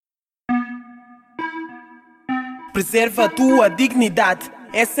Preserva a tua dignidade,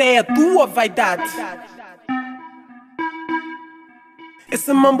 essa é a tua vaidade.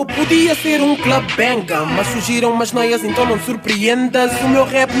 Esse mambo podia ser um club banga, mas surgiram umas noias, então não surpreendas. O meu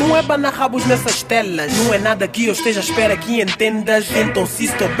rap não é banarrabos nessas telas, não é nada que eu esteja à espera que entendas. Então se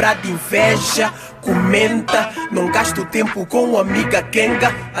estobrar de inveja, comenta. Não gasto tempo com amiga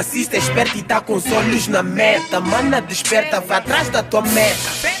Kenga. Assista, esperta e tá com os olhos na meta. Mana desperta, vá atrás da tua meta.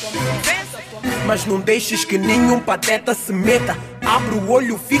 Mas não deixes que nenhum pateta se meta. Abre o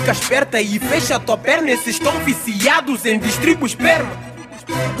olho, fica esperta e fecha a tua perna. Esses estão viciados em distribuir esperma.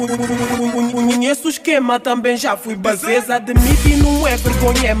 Conheço o esquema, também já fui baseza. Admite, não é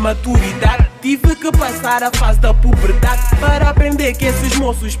vergonha, é maturidade. Tive que passar a fase da puberdade para aprender que esses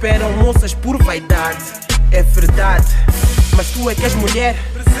moços esperam moças por vaidade. É verdade, mas tu é que és mulher.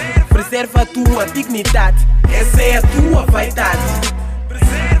 Preserva a tua dignidade, essa é a tua vaidade.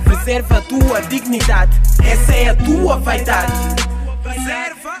 Preserva a tua dignidade, essa é a tua vaidade.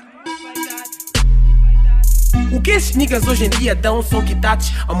 O que esses niggas hoje em dia dão são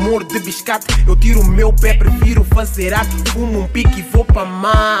quitates, amor de biscate. Eu tiro o meu pé, prefiro fazer arte. Fumo um pique e vou pra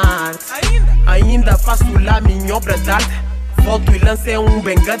Marte. Ainda faço lá minha obra de arte. Volto e lancei um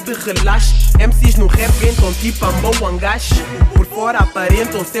benga de relaxe. MCs no rap entram tipo amboangás. Por fora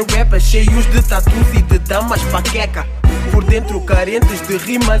aparentam ser rappers cheios de tatus e de damas paqueca. Por dentro carentes de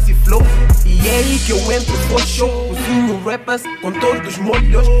rimas e flow. E é aí que eu entro for show. Cozinho rappers com todos os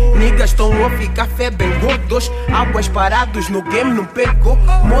molhos. Niggas estão a ficar fé bem gordos. Águas parados no game não pegou.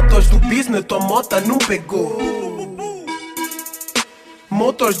 Motos do business tua mota não pegou.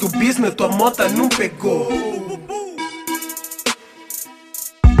 Motors do business tua mota não pegou.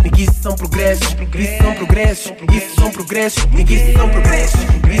 Isso são progressos, isso são progressos, isso são progressos, isso são progressos,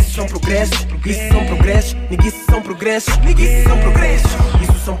 isso são progressos, isso são progressos, isso são progressos, isso são progressos,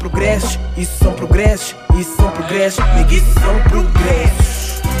 isso são progressos, isso são progressos, isso são progressos, isso são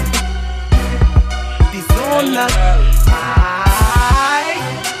progressos. Desona.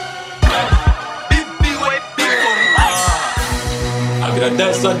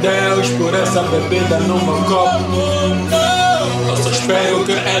 Agradeço a Deus por essa bebida no meu copo. Eu só espero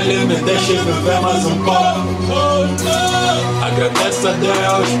que Ele me deixe viver mais um pouco. Agradeço a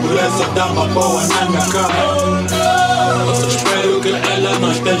Deus por essa dama boa na minha cama. Eu só espero que ela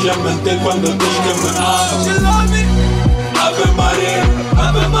não esteja a mentir quando diz que me ama. Ave Maria,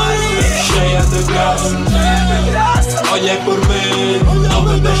 Ave Maria, cheia de graça. Olhei por mim, não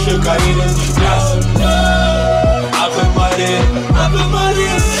me deixe cair em desgraça. Ave Maria, Ave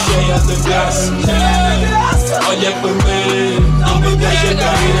Maria, cheia de graça. Olha por mim, não me deixe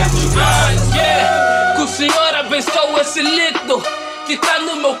cair em desgraça. Que o Senhor abençoe esse líquido que tá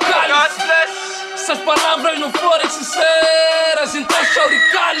no meu cálice. Se as palavras não forem sinceras, então chore e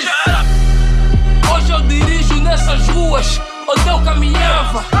cale-se. Hoje eu dirijo nessas ruas onde eu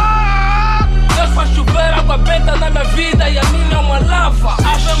caminhava. Deus faz chover água benta na minha vida e a minha é uma lava.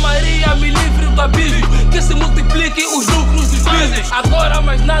 Ave Maria, me livre do abismo, que se multipliquem os lucros divisos. Agora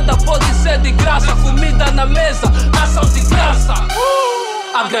mais nada pode ser de graça. Comida na mesa, ação de graça.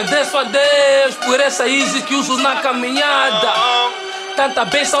 Agradeço a Deus por essa easy que uso na caminhada. Tanta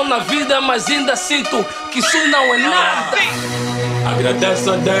bênção na vida, mas ainda sinto que isso não é nada.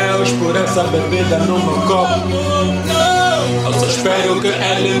 Agradeço a Deus por essa bebida no meu copo. Eu só espero que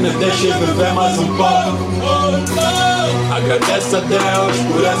Ele me deixe viver mais um pouco. Agradeço a Deus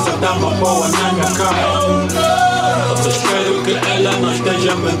por essa dama boa na minha cama. Eu só espero que ela não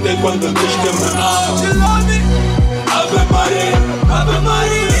esteja a mentir quando diz que me ama. Ave Maria, Ave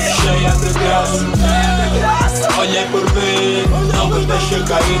Maria, cheia de graça. Olhei por mim, não me deixe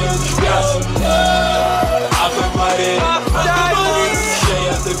cair em desgraça. Ave Maria, Ave Maria,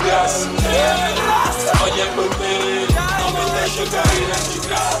 cheia de graça. Olhei por mim, não me deixe cair em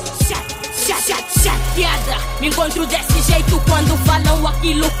desgraça. Chateada, me encontro desse jeito quando falam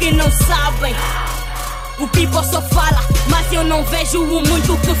aquilo que não sabem. O people só fala, mas eu não vejo o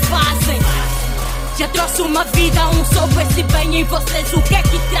muito que fazem. Já trouxe uma vida, só esse bem em vocês, o que é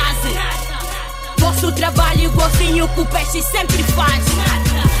que trazem? Vosso trabalho igualzinho que o peixe sempre faz.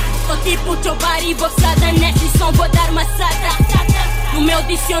 Sou tipo chobar e boçada, nesse som vou dar maçada. No meu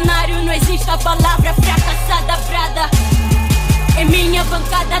dicionário não existe a palavra fracassada, brada. Em minha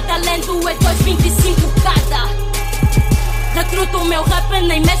bancada talento é 2,25 cada. Recruto o meu rap,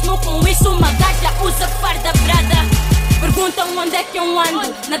 nem mesmo com isso uma gaja usa farda, brada. Perguntam onde é que eu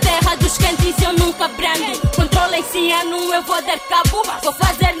ando, na terra dos cantis eu nunca brando. Controle em 100 anos eu vou dar cabo. Vou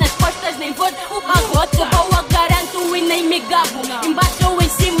fazer nas costas, nem vou derrubar. Boa garanto e nem me gabo. Embaixo ou em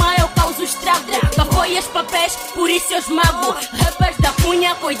cima eu causo estrago. folhas, papéis, por isso eu esmago. Rappers da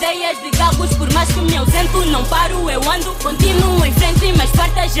cunha com ideias de gagos. Por mais que me ausento, não paro, eu ando. Continuo em frente, mas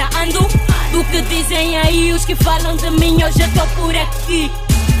farta já ando. Do que dizem aí os que falam de mim, hoje eu tô por aqui.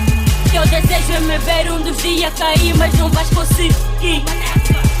 Teu desejo é me ver um dos dias cair, mas não vais conseguir.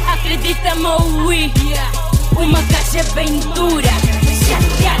 Acredita-me, oui. Uma caixa bem dura.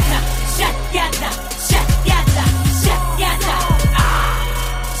 Chateada, chateada, chateada, chateada.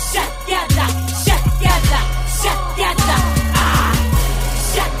 Chateada, chateada, chateada.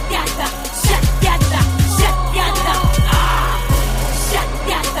 Chateada, chateada, chateada.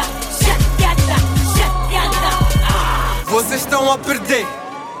 Chateada, chateada, chateada. Vocês estão a perder.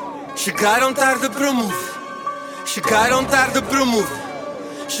 Chegaram tarde para o move. Chegaram tarde para o move.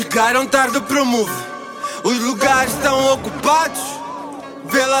 Chegaram tarde para o move. Os lugares estão ocupados.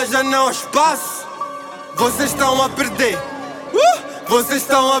 Vê-la já não há espaço. Vocês estão a perder. Vocês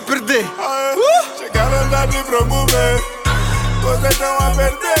estão a perder. Chegaram tarde para o move. Vocês estão a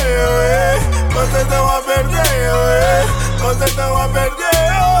perder. Vocês estão a perder. Vocês estão a perder.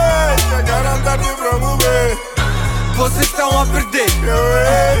 Chegaram tarde para o move. Vocês estão a perder.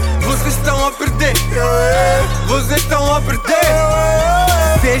 Vocês estão a perder. Vocês estão a perder.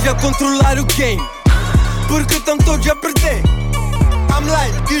 Seja controlar o game, porque estão todos a perder. I'm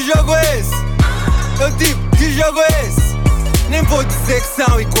like, que jogo é esse? Eu tipo, que jogo é esse? Nem vou dizer que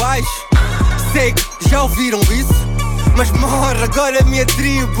são iguais. Sei que já ouviram isso, mas morre agora a minha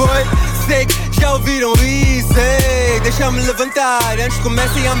tribo, boy. Sei que já ouviram isso, ei. Deixa-me levantar antes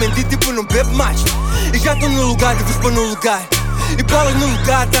comecem a mentir, tipo não bebo mais. E já estou no lugar de vos pôr no lugar. E bolas no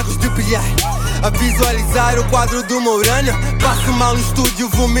lugar, tacos de bilhar. A visualizar o quadro do Mourana. Passo mal no estúdio,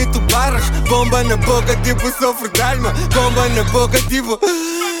 vomito barras. Bomba na boca, tipo sofro de alma. Bomba na boca, tipo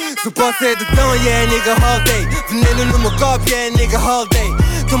se pode ser de tão, yeah, nigga, holiday. Veneno no meu copo, yeah, nigga, holiday.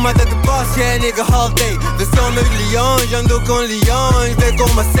 Tomada de boss, yeah, nigga, holiday. Vê só meus leões, ando com leões. Vê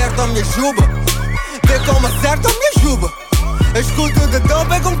como acerta a minha juba. Vê como acerta a minha juba. Eu escuto de dom,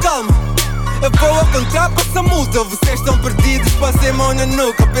 bem com calma. Eu vou ao contrato, passa multa. Vocês estão perdidos, passei mão na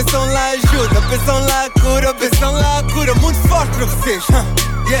nuca. Pensam lá ajuda, pensam lá cura. Pensam lá cura, muito forte para vocês,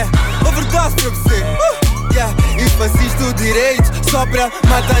 yeah, overdose para vocês, yeah. E faz isto direito, só para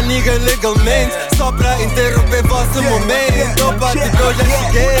matar nigga legalmente. Só para interromper vosso momento. Opa, tipo, eu já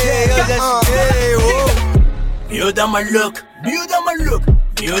cheguei, eu já cheguei. Miúda maluca, miúda maluca,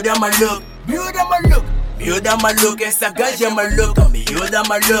 miúda maluca, miúda maluca. Miúda maluca, essa gaja é maluca. Miúda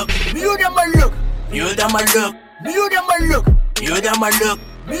maluca, miúda maluca, miúda maluca, miúda maluca, miúda maluca,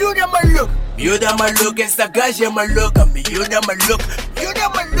 miúda maluca, miúda maluca, essa gaja é maluca. Miúda maluca, miúda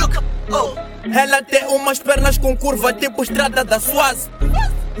maluca. Oh. Ela tem umas pernas com curva tipo estrada da Suaz.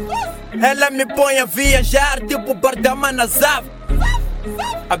 Ela me põe a viajar tipo Bardama na Zav.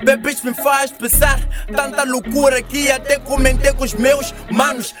 A baby me faz pensar tanta loucura que até comentei com os meus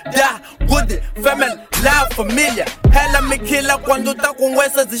manos da Good Family, La Família. Ela me quila quando tá com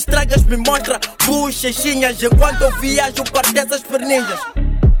essas estragas, me mostra bochechinhas enquanto eu viajo para dessas perninhas.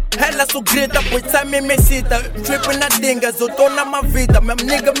 Ela só grita, pois sabe me cita. Trip na dingas, eu tô na minha vida. Minha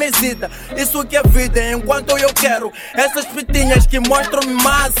nigga me cita, isso que é vida. Enquanto eu quero essas pitinhas que mostram-me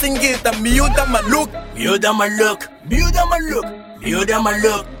mais sanguita. Miúda maluca, miúda maluca, miúda maluca, miúda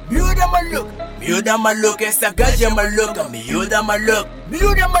maluca, miúda maluca, miúda maluca, essa gaja é maluca. Miúda maluca,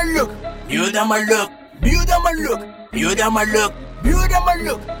 miúda maluca, miúda maluca, miúda maluca, miúda maluca, miúda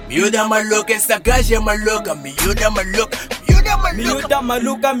maluca, miúda maluca, essa gaja é maluca. Miúda maluca, miúda maluca. Miúda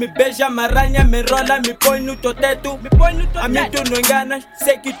maluca, me beija, me arranha, me rola, me põe no teu teto. A mim tu não enganas,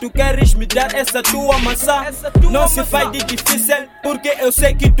 sei que tu queres me dar essa tua maçã. Não se faz de difícil, porque eu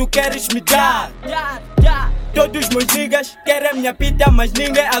sei que tu queres me dar. Todos meus niggas querem minha pita, mas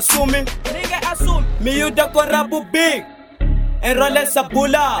ninguém assume. Miúda com rabo big, enrola essa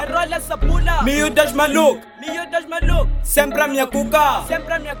pula. Miúdas maluco, sempre a minha cuca.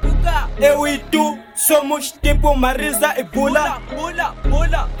 Eu e tu somos tipo Marisa e Bula.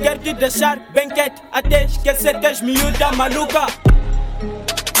 Quero te deixar bem quieto até esquecer que és miúda maluca.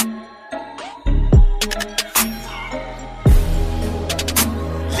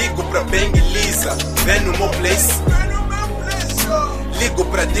 Ligo pra Bang Lisa, vem no meu place. Ligo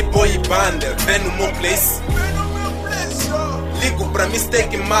pra D-Boy e Bander, vem no meu place. Ligo pra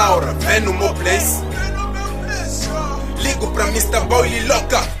Mistake Maura, vem no meu place. Ligo pra Mr. Boy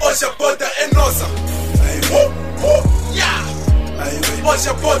Loca, hoje a bota é nossa. Yeah. Hoje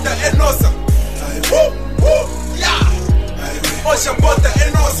a bota é nossa. Yeah. Hoje a bota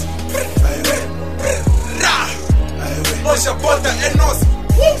é nossa. Hoje a bota é nossa.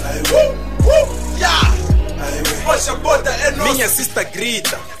 Yeah. Hoje a bota é nossa. Minha cista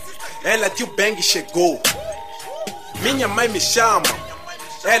grita, ela tio Bang chegou. Minha mãe me chama,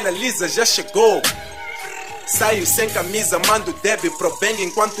 ela Lisa já chegou. Saio sem camisa, mando Debbie pro Bang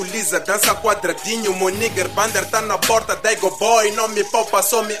enquanto Lisa dança quadradinho. Meu nigger bander tá na porta da Ego Boy. Não me poupa,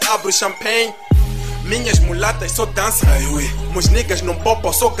 só me abro champanhe. Minhas mulatas só dançam, meus niggas não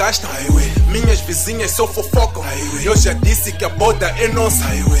popam, só gastam. Minhas vizinhas só fofocam. Eu já disse que a boda é nossa.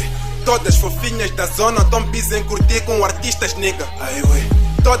 Todas fofinhas da zona tão busy em curtir com artistas, nigga.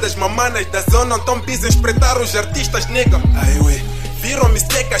 Todas mamanas da zona tão busy em espreitar os artistas, nigga. Viram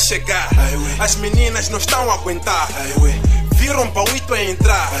Mistake a chegar, as meninas não estão a aguentar. Viram Pauito a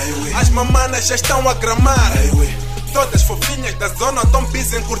entrar, as mamanas já estão a gramar. Todas fofinhas da zona tão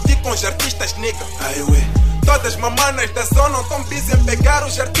busy em curtir com os artistas, nigga. Todas mamanas da zona tão busy em pegar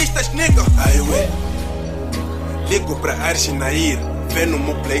os artistas, nigga. Ligo pra Arginair, vem no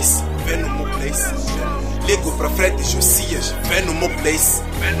meu place, vem no meu place. Ligo pra Fred Josias, vem no meu place,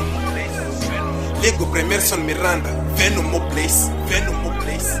 vem no meu place. Ligo pra Emerson Miranda, vem no meu place, vem no meu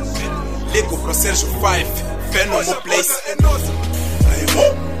place. Ligo pro Sérgio Five, vem no meu place.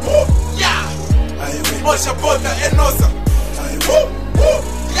 Hoje a bota é nossa.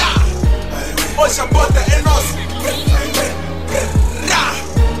 Hoje a bota é nossa.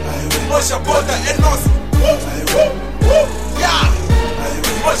 Hoje a bota é nossa.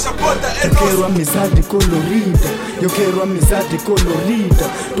 Hoje a bota é nossa. Eu quero amizade colorida, eu quero amizade colorida.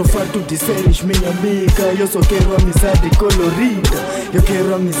 Tô farto de seres minha amiga, eu só quero amizade colorida. Eu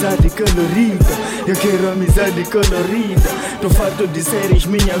quero amizade colorida, eu quero amizade colorida. Tô farto de seres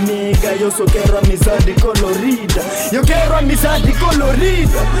minha amiga, eu só quero amizade colorida. Eu quero amizade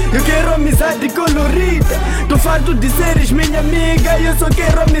colorida, eu quero amizade colorida. Tô farto de seres minha amiga, eu só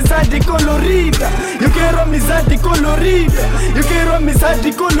quero amizade colorida. Eu quero amizade colorida, eu quero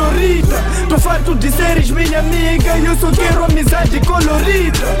amizade colorida. Tô farto de seres minha amiga, eu só quero amizade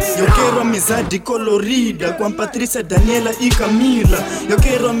colorida. Eu quero amizade colorida com a Patrícia, Daniela e Camila. Eu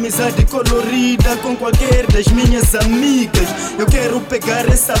quero amizade colorida com qualquer das minhas amigas. Eu quero pegar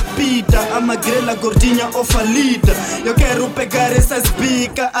essa pita, a magrela, gordinha ou falida. Eu quero pegar essas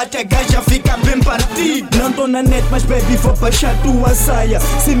bicas até a gaja fica bem partida. Não tô na net, mas baby vou baixar tua saia.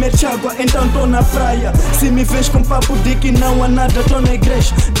 Se mete água, então tô na praia. Se me vês com papo de que não há nada, tô na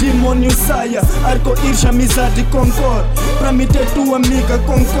igreja, demônio saia. Arco-íris, amizade com cor, pra me ter tua amiga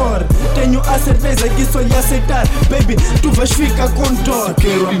com cor. Tenho a certeza que só ia aceitar, baby, tu vais ficar com dor. Eu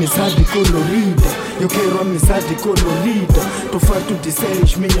quero amizade colorida, eu quero amizade colorida. Tô farto de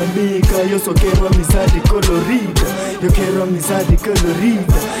seres minha amiga, eu só quero amizade colorida. Eu quero amizade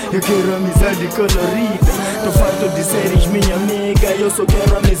colorida, eu quero amizade colorida. Tô farto de seres minha amiga, eu só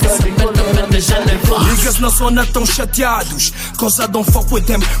quero amizade colorida. Niggas na zona tão chateados, cause I don't fuck with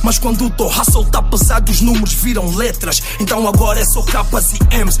them. Mas quando tô hustle tá pesado, os números viram letras. Então agora é só K's e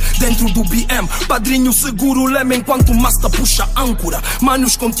M's dentro do BM. Padrinho seguro o leme enquanto o master puxa âncora.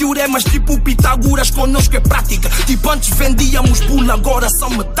 Manos com teoremas tipo Pitágoras, conosco é prática. Tipo antes vendíamos bula, agora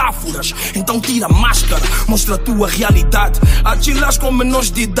são metáforas. Então tira a máscara, mostra a tua realidade. A chilas com menores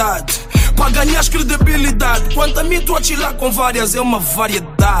de idade, para ganhar credibilidade. Quanto a mim, tô a chilar com várias, é uma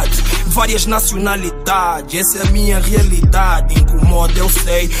variedade, várias nacionalidades. Essa é a minha realidade. Incomoda, eu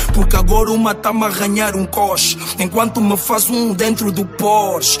sei, porque agora uma tá-me a arranhar um coche enquanto me faz um dentro do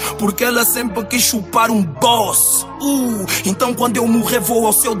Porsche, porque ela sempre quis chupar um boss. Então quando eu morrer vou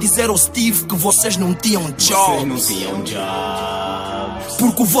ao céu dizer ao Steve que vocês não tinham jobs. Vocês não tinham jobs,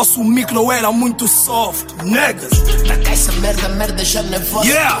 porque o vosso micro era muito soft, niggas. Pra cá essa merda, merda já não é vossa.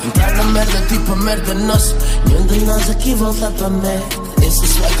 Entrar na merda tipo a merda nossa. Nenhum de nós aqui volta pra merda. Esse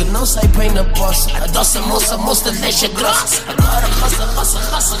swag não sai bem na poça. Adoça moça, moça deixa grossa. Agora roça, roça,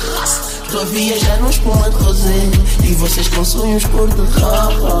 roça, roça. Tua via já não espuma de rosé. E vocês com sonhos cor de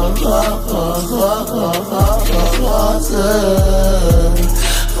rosa.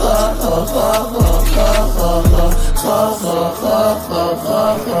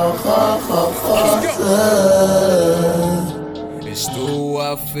 Estou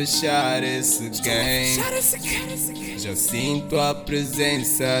a fechar esse game. Já sinto a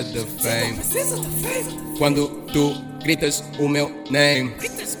presença da fame. Quando tu gritas o meu name,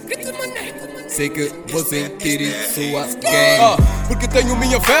 sei que vou sentir isso again. Porque tenho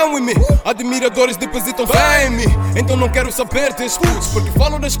minha fé em mim. Admiradores depositam fé em mim. Então não quero saber de escudos, porque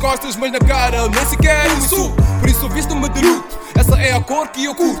falo nas costas, mas na cara nem sequer me subo. Por isso visto-me de luto, essa é a cor que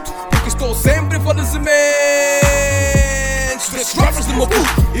eu curto. Porque estou sempre fora de semente. beats desses rappers do meu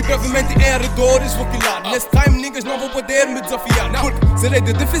puto. E brevemente em arredores vou quilar. Nesse time niggas não vão poder me desafiar, porque serei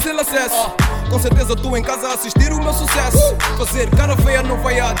de difícil acesso. Com certeza tu em casa a assistir o meu sucesso. Fazer cara feia não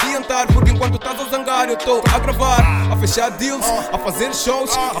vai adiantar, porque enquanto estás a zangar eu estou a gravar, a fechar deals, a fazer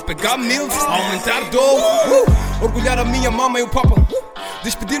shows, a pegar meals, a aumentar dough, orgulhar a minha mama e o papa,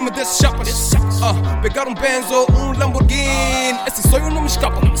 despedir-me desses chapas, pegar um Benz ou um Lamborghini, esse sonho não me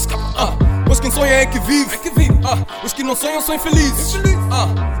escapa, pois quem sonha é que vive, os que não sonham são infelizes,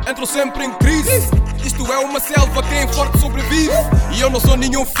 entro sempre em crise. Isto é uma selva, quem é forte sobrevive. E eu não sou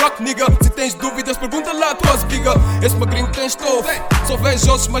nenhum fraco, nigga. Se tens dúvidas, pergunta lá, tuas biga. Esse magrinho tem estofo, só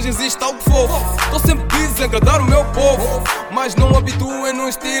vejo ossos, mas existe algo fofo. Tô sempre busy a agradar o meu povo, mas não habituem num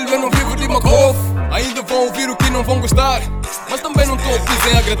estilo, eu não vivo de macofo. Ainda vão ouvir o que não vão gostar, mas também não tô busy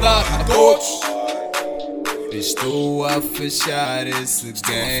em agradar a todos. Estou a fechar esse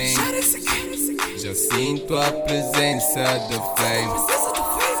game, já sinto a presença da fame.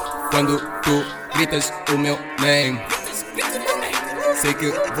 Quando tu gritas o meu name, sei que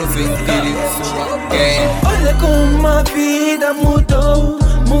vou sentir isso again. Olha como a vida mudou,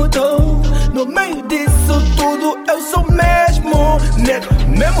 mudou. No meio disso tudo eu sou mesmo nega,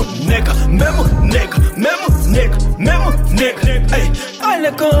 mesmo nega, mesmo nega, mesmo nega, mesmo nega. Ei,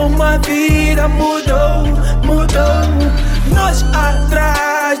 olha como a vida mudou, mudou. Nós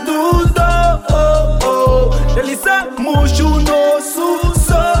atrás do dor, realizamos o nosso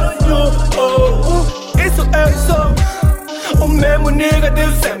sonho. Isso eu sou o mesmo nigga de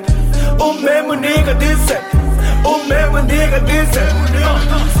sempre, o mesmo nigga de sempre, o mesmo nigga de sempre.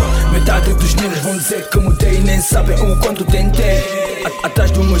 Metade dos negros vão dizer que mudei, nem sabem o quanto tentei.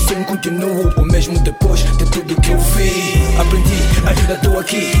 Atrás do meu sonho continuo o mesmo depois de tudo que eu vi. Aprendi, ainda estou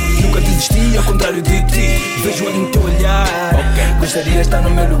aqui, nunca desisti, ao contrário de ti. Vejo em teu olhar, gostaria de estar no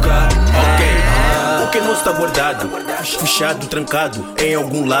meu lugar. O que não está guardado, fechado, trancado em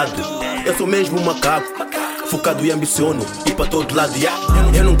algum lado. Eu sou mesmo um macaco, focado e ambiciono, e para todo lado,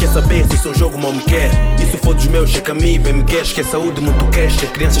 Eu não quero saber se sou jogo mal me quer. E se for dos meus, chega a mim, bem me queres. Que é saúde, muito cash, que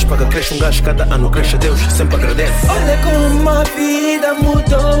crianças paga creche. Um gajo cada ano cresce, a Deus sempre agradece. Olha como a vida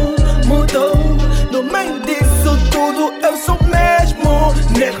mudou, mudou. No meio disso tudo eu sou mesmo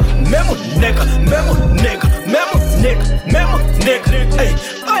nega, mesmo nega, mesmo nega, mesmo nega, mesmo nega. Ei,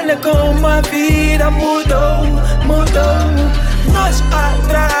 olha como a vida mudou, mudou. Nós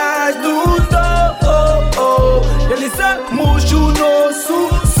atrás do dor, realizamos o nosso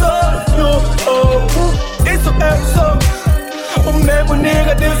sonho. Isso eu sou o mesmo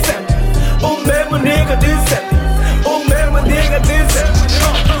nigga de sempre, o mesmo nigga de sempre, o mesmo nigga de sempre.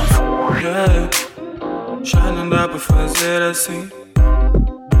 Já não dá pra fazer assim.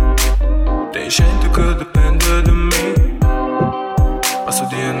 Tem gente que depende de mim. Passo o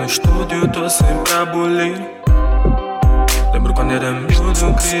dia no estúdio, tô sempre a abolir. Lembro quando era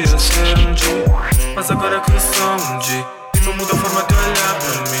miúdo, queria ser um G, mas agora que sou um G, tipo muda a forma de olhar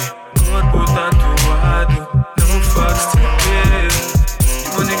pra mim. Corpo tatuado, não faz sentido.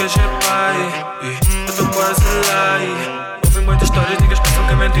 Tipo nigga já é pai, eu tô quase lá. Ouvem muitas histórias, niggas pensam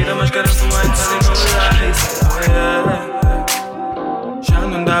que é mentira, mas garanto mais animais. Já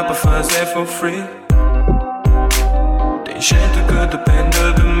não dá pra fazer for free. Tem gente que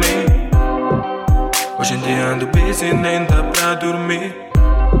depende de mim. Hoje em dia ando busy, nem dá pra dormir.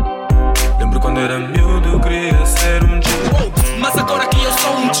 Lembro quando era miúdo, queria ser um G, mas agora que eu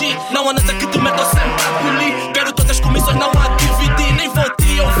sou um G, não há nada que te meta sempre a polir. Quero todas as comissões, não há dividir. Nem vou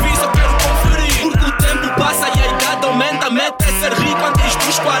te ouvir, só quero conferir. Porque o tempo passa e a idade aumenta. A meta é ser rico antes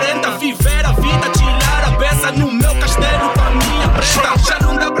dos 40. Viver a vida, chilar a beça no meu castelo com a minha preta. Já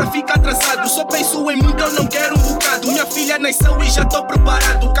não dá pra ficar atrasado, só penso em muito, eu não quero um bocado. Minha filha nasceu e já tô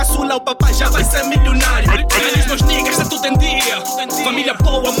preparado. Caçula, o papai já vai ser milionário. Eles meus niggas, tá tudo em dia. Família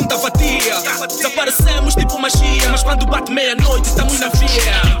boa, muita vadia. Desaparecemos tipo magia, mas quando bate meia-noite estamos na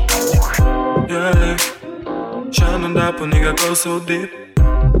via. Já não dá pra nigga go so deep.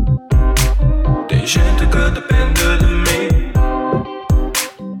 Tem gente que depende de mim.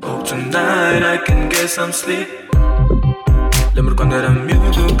 Hope tonight I can get some sleep. Lembro quando era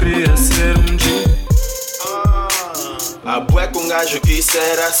miúdo, queria ser um G. A bué com gajo quis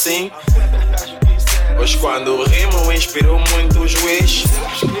ser assim. Pois quando rimo inspiro muito o juiz.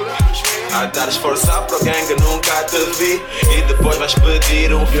 A dar esforçar para alguém que nunca te vi. E depois vais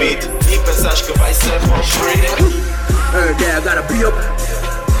pedir um feat e pensas que vai ser for free. Every day I gotta be up.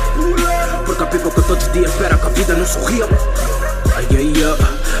 Porque a people que todos os dias espera que a vida não sorria.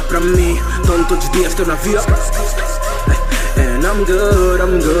 Para mim, então todos os dias estou na via. And I'm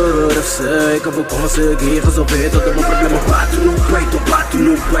good, eu sei que eu vou conseguir resolver todo o meu problema. Bato no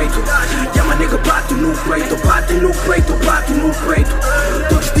peito, yeah, my nigga, bato no peito,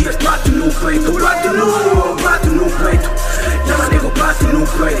 todos os dias bato no peito, yeah, my nigga, bato no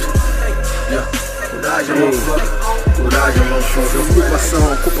peito, yeah. Coragem, motherfucker.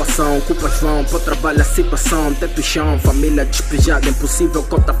 Ocupação, culpas vão para o trabalho, a situação, teto e chão, família despejada, impossível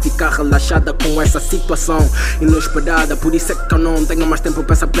conta ficar relaxada com essa situação inesperada. Por isso é que eu não tenho mais tempo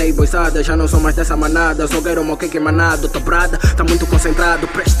para essa playboyzada. Já não sou mais dessa manada, zogueiro, moqueque, manado, dobrada. Tá muito concentrado,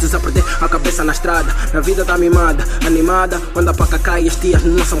 prestes a perder a cabeça na estrada. Minha vida tá mimada, animada, anda pra cá e as tias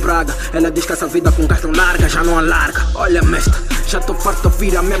não são praga. Ela diz que essa vida com gasto larga, já não alarga. Olha, mestre, já tô farto de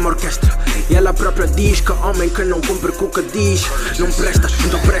ouvir a mesma orquestra. E ela própria diz que homem que não cumpre com o que diz não presta,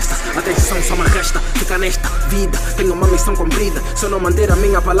 então presta atenção, só me resta ficar nesta vida, tenho uma missão cumprida. Se eu não manter a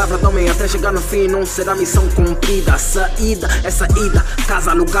minha palavra de homem até chegar no fim, não será missão cumprida. A saída é saída,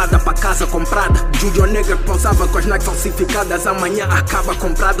 casa alugada pra casa comprada. Juju Nigger pausava com as nights falsificadas. Amanhã acaba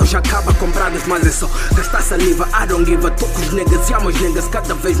comprado, já acaba compradas. Mas é só gastar saliva, I don't give a toco os niggas. E amo os niggas,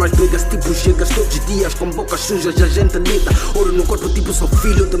 cada vez mais brigas, tipo gigas. Todos os dias com bocas sujas a gente lida. Ouro no corpo tipo sou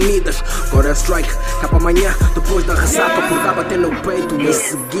filho de Midas. Agora é strike, cá pra amanhã, depois da ressaca, acordar bater no peito e em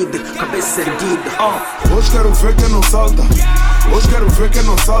seguida, cabeça erguida. Hoje quero ver quem não salta. Hoje quero ver quem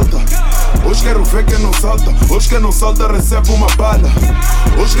não salta. Hoje quero ver quem não salta. Hoje quem não salta recebe uma bala.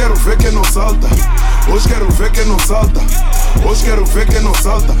 Hoje quero ver quem não salta. Hoje quero ver quem não salta. Hoje quero ver quem não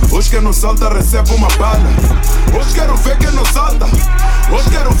salta. Hoje quem não salta recebe uma bala. Hoje quero ver quem não salta. Hoje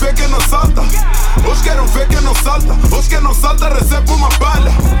quero ver quem não salta. Hoje quero ver quem não salta. Hoje quem não salta recebe uma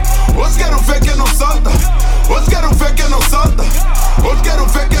bala. Hoje quero ver quem não salta. Hoje quero ver quem não salta. Hoje quero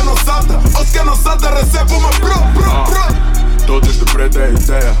ver quem não salta. Hoje quem não salta recebe uma pro. Todos de preto é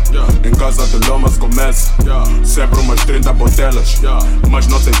ideia, em casa de loma se começa. Sempre umas 30 botelas, mas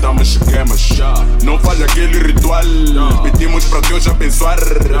não aceitamos esquemas. Não falha aquele ritual, pedimos para Deus abençoar.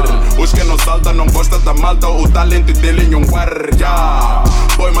 Os que não salta não gosta da malta, o talento dele em um guar.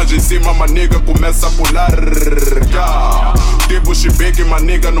 Põe mais em cima, maniga começa a pular. Tipo chibeque,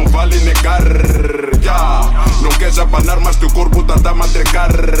 maniga não vale negar. Não queres abanar, mas teu corpo tá a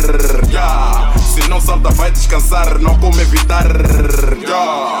matrecar. Se não salta vai descansar, não como evitar.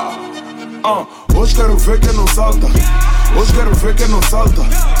 Hoje quero ver quem não salta. Hoje quero ver quem não salta.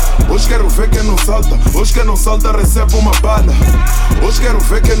 Hoje quero ver quem não salta. Hoje quem não salta recebe uma bala. Hoje quero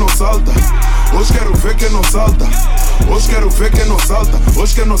ver quem não salta. Hoje quero ver quem não salta. Hoje quero ver quem não salta.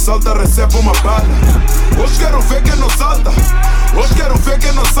 Hoje quem não salta recebe uma bala. Hoje quero ver quem não salta. Hoje quero ver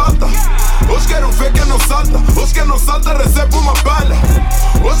quem não salta. Hoje quero ver quem não salta. Hoje quem não salta recebe uma bala.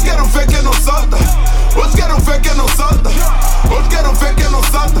 Hoje quero ver quem não salta. Hoje quero ver quem não salta. Hoje quero ver quem não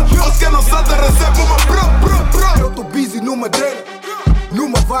salta. Hoje quem não salta recebe uma pro. Eu tô busy numa drena,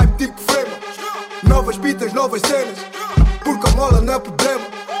 numa vibe tipo frema. Novas pitas, novas cenas, porque a mola não é problema.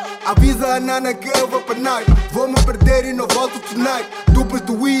 Avisa a nana que eu vou pra night. Vou me perder e não volto tonight. Duplas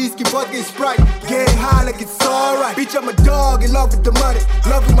de whisky, vodka e Sprite. Getting high like it's alright. Bitch, I'm a dog in love with the money.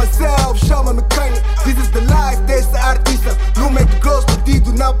 Loving myself, chama-me canha. This is the life desse artista. No make girls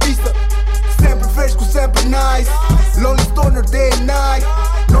perdido na pista. Sempre fresco, sempre nice. Lonely stoner day and night.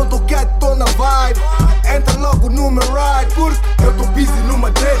 Não tô quieto, tô na vibe. Entra logo no meu ride. Porque eu tô busy numa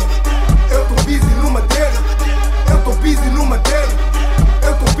drena. Eu tô busy numa drena. Eu tô busy numa drena.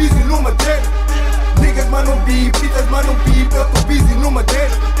 Eu tô busy numa drena. Niggas mandam beep, pitas mandam beep. Eu tô busy numa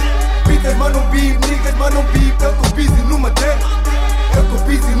drena. Pitas mandam beep, niggas mandam beep. Eu tô busy numa drena. Eu tô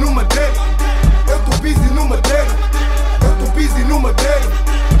busy numa drena. Eu tô busy numa drena. Eu tô busy numa drena.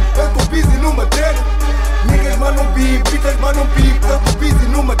 Eu tô busy numa drena. Niggas mandam beep, pitas mandam beep. Eu tô busy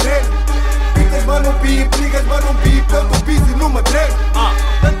numa drena. Pitas mandam beep, niggas mandam beep. Eu tô busy numa drena.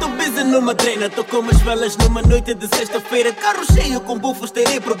 Eu tô busy numa drena, tô com umas velas numa noite de sexta-feira. Carro cheio com bufos,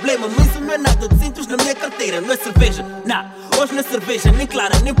 terei problema. Mas isso não é nada de cintos na minha carteira. Não é cerveja, nah, hoje não é cerveja. Nem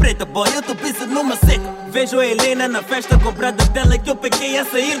clara, nem preta, boy, eu tô busy numa seca. Vejo a Helena na festa comprada dela que eu peguei a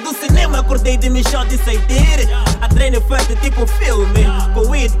sair do cinema. Acordei de me shot e saí ter. A drena é feita tipo um filme, com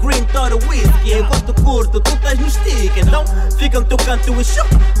weed, green, toda whisky. Enquanto curto, tu estás no stick. Então fica no teu canto e show.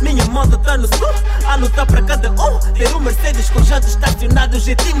 Minha moto tá no sul, a lutar pra cada um. Ter um Mercedes com jantes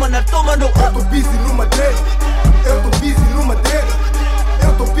estacionados. Manar, toma no. Eu tô busy numa drena. Eu tô busy numa drena.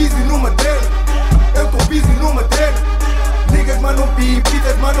 Eu tô busy numa drena. Eu tô busy numa drena. Niggas mandam beep,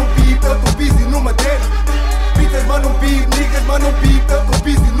 pitas mandam beep. Eu tô busy numa drena. Pitas mandam beep, niggas mandam beep. Eu tô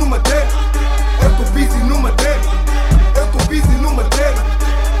busy numa drena. Eu tô busy numa drena. Eu tô busy numa drena.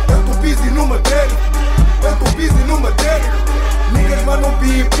 Eu tô busy numa drena. Eu tô busy numa drena. Niggas mandam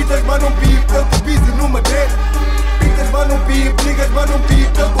beep, pitas mandam beep. Eu tô busy numa drena. Pitas mandam beep.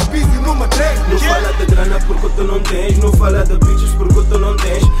 tu não tens. Não fala de bitches porque tu não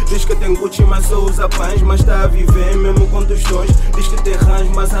tens. Diz que tem Gucci mas só usa pães, mas tá a viver mesmo com tostões. Diz que tem range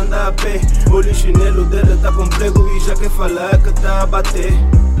mas anda a pé. Olha o chinelo dele tá com prego e já quer falar que tá a bater.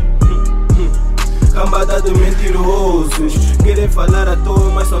 Cambada de mentirosos, querem falar à toa,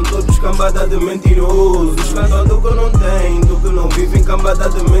 mas são todos cambada de mentirosos. Cantam do que não tem, do que não vivem, cambada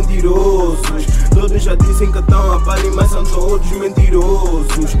de mentirosos. Todos já dizem que estão a pali, mas são todos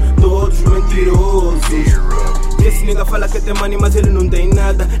mentirosos. Todos mentirosos. Esse nigga fala que tem money, mas ele não tem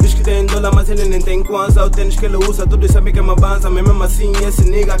nada. Diz que tem dólar, mas ele nem tem kwanza. O tênis que ele usa, todos sabem que é uma banza. Mas mesmo assim esse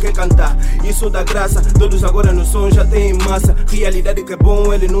nigga quer cantar. Isso dá graça, todos agora no som já tem massa. Realidade que é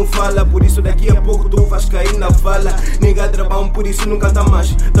bom, ele não fala. Por isso daqui a pouco tu vais cair na vala. Nigga drabão, por isso nunca tá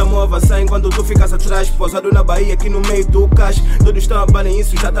mais. Tamo a avançar enquanto tu ficas atrás. Pousado na Bahia, aqui no meio do cais. Todos estão a balem,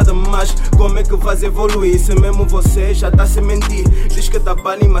 isso já tá demais. Como é que vais evoluir se mesmo você já tá se mentir? Diz que tá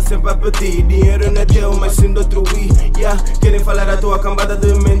balem, mas sempre a pedir. Dinheiro não é teu, mas sim do outro. Yeah. Querem falar a tua cambada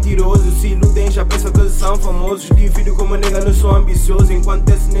de mentirosos. Se iludem, já pensam que são famosos. Divido como nega, não sou ambicioso. Enquanto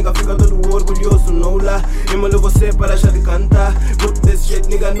esse nega fica todo orgulhoso. Não lá, eu me levo você para deixar de cantar. Porque desse jeito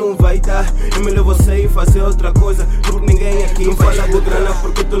nega não vai dar. Eu me levo você e fazer outra coisa. Porque ninguém aqui não fala de grana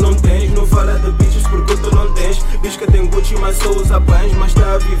porque tu não tens. Não fala de bitches porque tu não tens. Diz que tem Gucci mas só usa pães, mas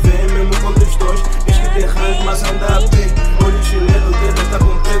tá a viver mesmo com tostões. Diz que tem range mas anda a pé. Olha o chinelo dele tá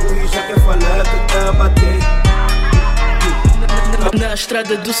com prego e já quer falar que tá a bater. Na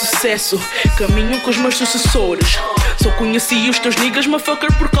estrada do sucesso, caminho com os meus sucessores. Só conheci os teus niggas,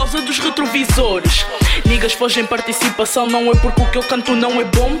 motherfucker, por causa dos retrovisores. Niggas fogem participação, não é porque o que eu canto não é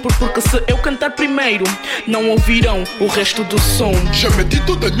bom, porque se eu cantar primeiro, não ouvirão o resto do som. Já meti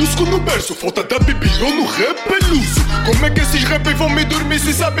toda Nusco no berço, falta da BBO no rap é luso. Como é que esses rappers vão me dormir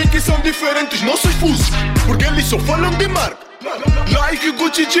se sabem que são diferentes nossos fusos? Porque eles só falam de marca. Like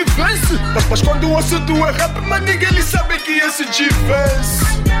Gucci te vence. Mas quando o assunto é rap, mas ninguém lhe sabe que esse te vence.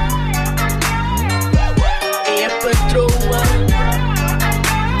 É a patroa.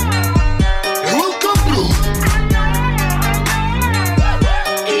 É o cabro.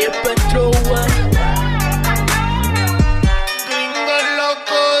 É a patroa.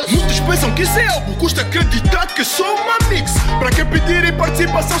 Muitos pensam que isso é algo, custa acreditar que sou uma mix. Pra que pedirem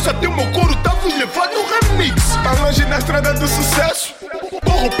participação, já tem o meu coro, tá vos levando no remix. Tá longe na estrada do sucesso,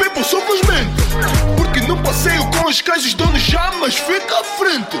 porra, o people só vos mente. Porque não passeio com os cajos donos já, mas fica à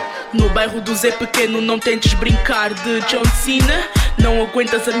frente. No bairro do Zé Pequeno não tentes brincar de John Cena. Não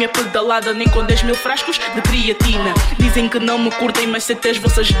aguentas a minha pedalada nem com 10 mil frascos de creatina. Dizem que não me curtem, mas se até as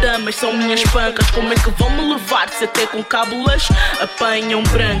vossas damas são minhas pancas. Como é que vão me levar se até com cábulas apanham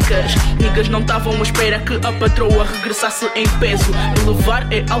brancas? Niggas não estavam à espera que a patroa regressasse em peso. Me levar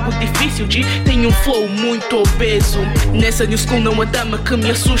é algo difícil, G, tenho um flow muito obeso. Nessa new school não há dama que me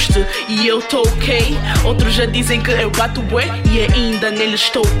assuste e eu tô ok. Outros já dizem que eu bato bué e ainda neles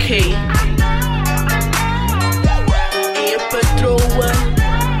estou ok. É a patroa.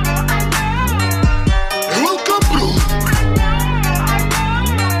 É o cabro.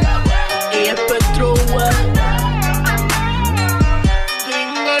 É a patroa.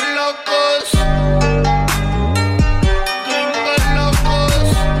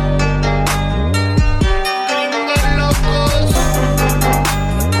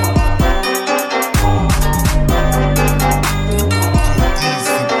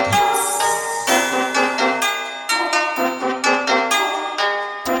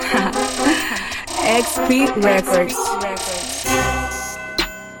 XP Records.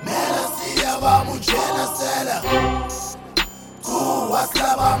 Melancia vamos na cela.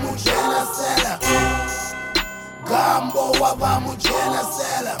 Tuasla vamos na cela. Gamboa vamos na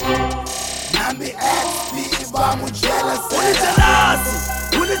cela. Nambi XP vamos na cela.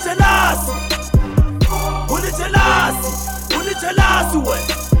 Unitelasi, we.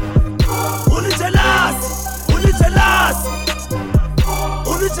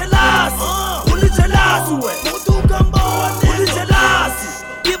 Unitelasi, we. Mutu Gamboa unitelasi.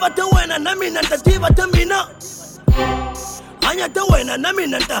 Diva te wena na mina ta diva te mina. Hanya te wena na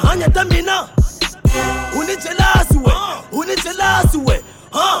mina ta hanya te mina. Unitelasi, we.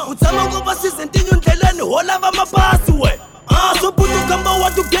 Utama ngoba sizentinyo ndleleni holava mabasi, we. So puto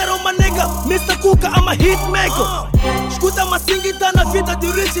Gamboa tu quero uma nigga. Mr. Kuka, I'm a hitmaker. Escuta uma singita na vida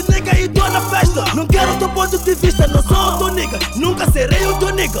de rich nigga e tô na festa. Não quero teu ponto de vista, não sou o teu nigga. Nunca serei o teu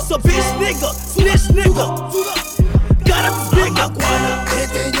nigga. Sou bitch nigga, snitch nigga. Cara dos nigga.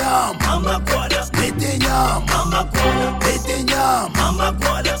 Amaquara,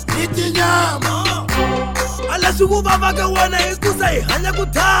 Mitinyam, ala sukuba vake wena ikusai hanya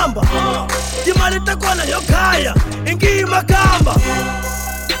kutamba. Timali takona yokhaya ingima kamba.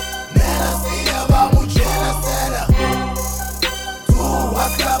 Melancia vamos na cela.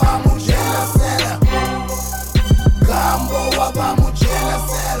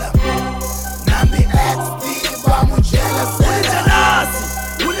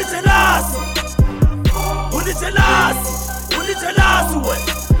 ué.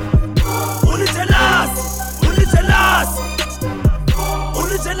 Unigelas,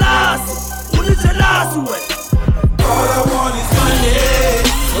 ué. All I want is money,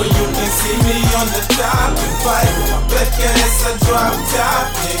 so you can see me on the top and fight with my black ass a drop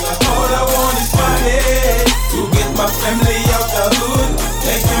top, nigga. All I want is money, to get my family out the hood,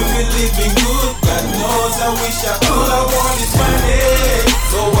 they can be living good. God knows I wish I could. All I want is money,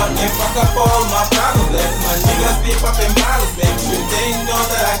 so I can fuck up all my problems. Let my niggas be popping bottles, make sure they know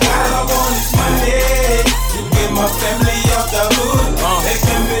that I got. All I want is money, to get my family out the hood, they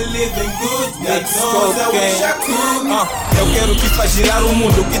can be living good. God knows I wish I could. Eu quero que faz girar o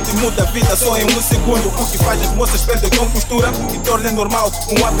mundo, que te muda a vida só em um segundo. O que faz as moças perder compostura e torna normal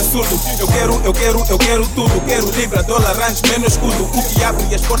um absurdo. Eu quero tudo. Quero libra, dólar, ranch, menos escudo. O que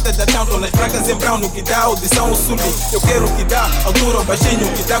abre as portas da town, nas brancas em brown, que dá audição ao surdo. Eu quero que dá altura ao baixinho,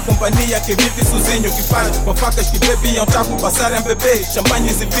 que dá companhia, que vive sozinho, que faz com facas que bebiam taco, passarem a beber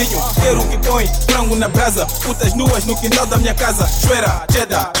champanhes e vinho. Quero que põe frango na brasa, putas nuas no quintal da minha casa. Chuera,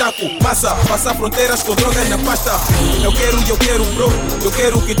 cheddar, taco, massa, passar fronteiras com drogas na pasta. Eu quero bro, eu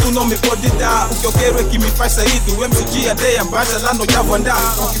quero que tu não me pode dar. O que eu quero é que me faz sair do MCG até a baixa lá no oitavo andar.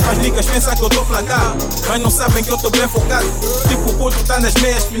 O que faz niggas pensar que eu tô plantado, mas não sabem que eu tô bem focado. Tipo o puto tá nas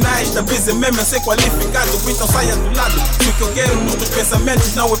meias finais, da busy mesmo a ser qualificado. Então saia do lado, se o que eu quero nos teus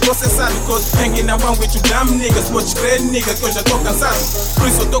pensamentos não é processado. Cause hanging around with you damn niggas, podes crer nigga que eu já tô cansado. Por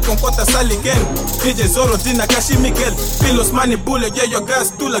isso eu tô com cota Saligen, DJ Zoro, Dina, Kashi, Miguel, Pilos, Money, Bullet, yeah, your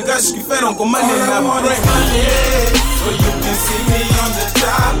gas, Tula, gajos que feram com money na brain. So you can see me on the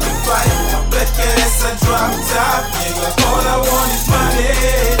top and fight my black ass a drop top, nigga. All I want is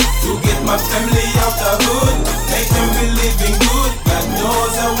money, to get my family out the hood, make them be living good. God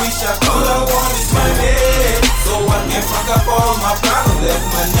knows I wish I could. All I want is money, so I can fuck up all my problems. Let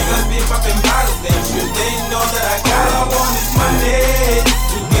my niggas be popping bottles, make sure they know that I got. All I want is money,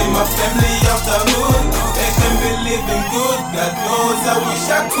 to get my family out the hood, make them be living good. God knows I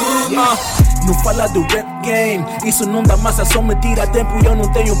wish I could. Não fala do rap game, isso não dá massa, só me tira tempo e eu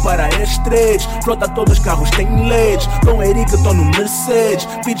não tenho para estresse. Flota todos os carros, tem LEDs, com Eric tô no Mercedes.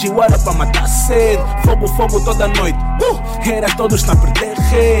 Fiji-Wara pra matar sede, fogo toda noite. Era todos na perder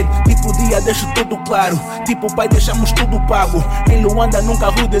rede, tipo dia deixo tudo claro, tipo pai deixamos tudo pago. Em Luanda num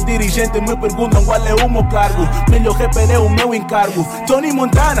carro de dirigente me perguntam qual é o meu cargo. Melhor rapper é o meu encargo, Tony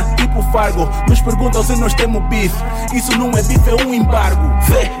Montana, tipo Fargo. Nos perguntam se nós temos beef, isso não é beef, é um embargo.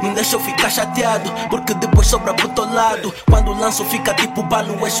 Vê, não deixa eu ficar chateado, porque depois sobra pro teu lado. Quando lanço fica tipo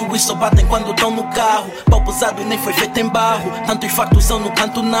balo, eixo e só batem quando tão no carro. Pau pesado e nem foi feito em barro, tantos fartos são no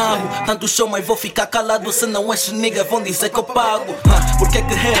canto narro. Tanto show mas vou ficar calado, se não enche nigga vão dizer que eu pago. Porque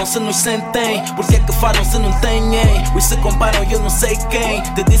que reiam se nos sentem, porque que falam se não têm. Os se comparam e eu não sei quem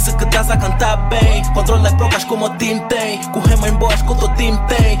te disse que estás a cantar bem. Controla brocas como o time tem, corremos em boas quando o time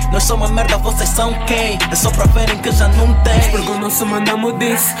tem. Nós somos uma merda, vocês são quem? É só pra verem que já não tem. Perguntam se mandamos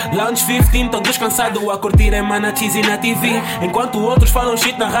disse Lounge 15, todos cansados a curtirem Manachis e na TV. Enquanto outros falam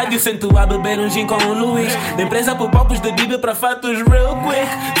shit na rádio, sento a beber um gin com o Luís. Da empresa por palcos de Bíblia pra fatos real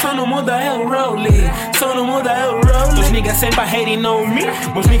quick. Só não muda é o Rolly, só não muda é o Rolly. Os niggas sempre a hating on me,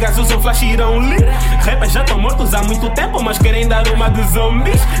 meus niggas usam flash e irão ler. Rappers já tão mortos há muito tempo, mas querem dar uma de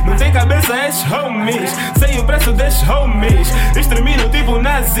zombies. Não tem cabeça esses homies, sei o preço desses homies. Extermino tipo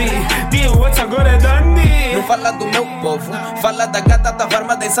nazi, D.O.H. agora é Dundee. Não fala do meu povo, fala da gata, tava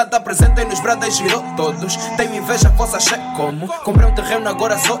armada em Santa, presente nos bradas, virou todos. Tenho inveja, vossa achei como. Comprei um terreno,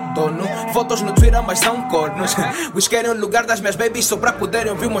 agora sou dono. Fotos no Twitter, mas são cornos. Os querem o lugar das minhas babies só pra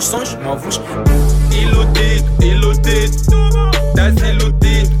poderem ouvir meus sons novos. Iludido, iludido, estás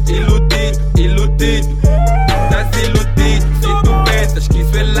iludido, iludido, iludido. Estás iludido, se tu pensas que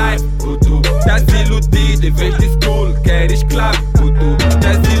isso é life, puto. Estás iludido, em vez de school, queres club, puto.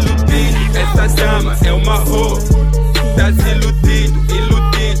 Estás iludido, essa dama é uma rua. Estás iludido,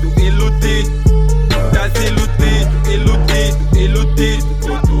 iludido, iludido. Estás iludido, iludido, iludido,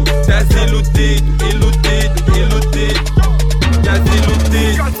 puto. Estás iludido, iludido, iludido. Estás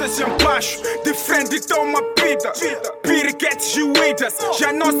iludido. Calças em baixo, de frente toma pita. Piriguetes e uidas,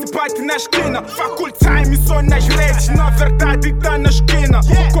 já não se bate na esquina. Facul time só nas redes, na verdade tá na esquina.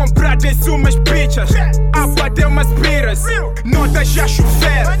 Compradas umas pichas, a bater umas piras. Notas já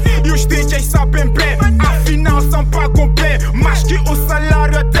chover, e os DJs sabem bem. Afinal são pagam bem, mais que o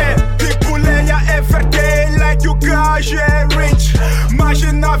salário até. Tipo lenha é verde, like o gajo é rich. Mas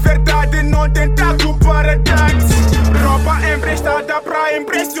na verdade não tem taco para táxi. Roupa emprestada pra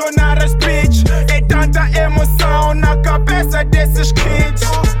impressionar as bitch. É tanta emoção na cabeça desses kids.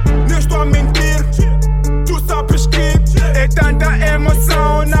 Não estou a mentir, tu sabes que é tanta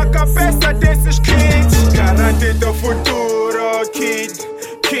emoção na cabeça desses kids. Garante teu futuro, kid.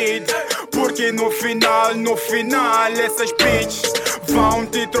 essas bitches. Vão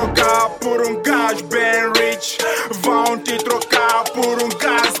te trocar por um gajo bem rich. Vão te trocar por um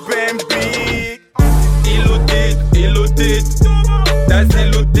gajo bem big. Iludido, iludido. Tás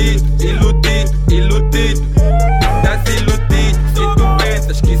iludido, iludido, iludido. Tás iludido se tu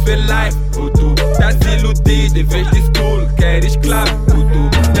pensas que isso é life, puto. Tás iludido em vez de school, queres escravo, puto.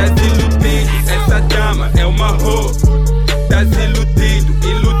 Tás iludido, essa dama é uma hoe. Tás iludido,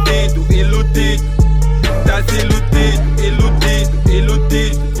 iludido, iludido. Tás iludido, iludido,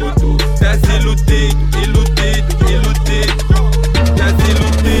 iludido, puto. Tás iludido, iludido, iludido. Tás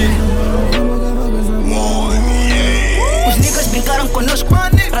iludido. Os niggas brincaram conosco.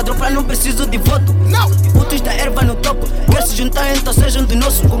 Pra dropar não preciso de voto. Putos da erva no topo. Quer se juntar então sejam de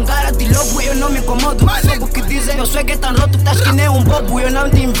nosso. Com cara de lobo eu não me incomodo. Soube o que dizem, eu swag é tão roto. Tás que nem um bobo, eu não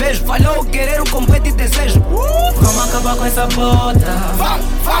te invejo. Falou o guerreiro com bué de desejo. Vamos acabar com essa bota.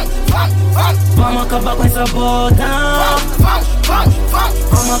 Vamos acabar com essa bota.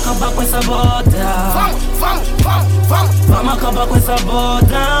 Vamos acabar com essa bota. Vamos acabar com essa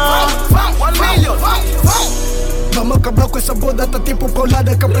bota. 1 million. Vamos acabar com essa boda, tá tipo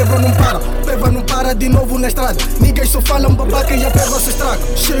colada que a preva não para. Preva não para de novo na estrada. Niggas só falam babaca e a preva se estraga.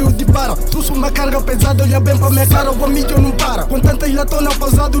 Cheio de para, trouxe uma carga pesada. Olha bem pra minha cara, o amigo não para. Com tantas latonas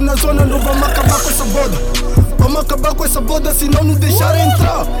pausado na zona, não vamos acabar com essa boda. Vamos acabar com essa boda, se não nos deixarem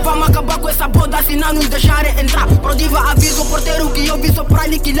entrar. Vamos acabar com essa boda, se não nos deixarem entrar. Prodiva avisa o porteiro que eu vi só pra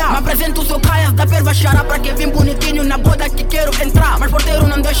aniquilar. Me apresento, sou Caias da perva xará. Pra que vim bonitinho na boda que quero entrar. Mas porteiro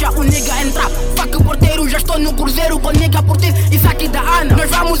não deixa o nigga entrar. Fuck o porteiro, já estou no cruzeiro com nigga por ti, isso aqui da Ana. Nós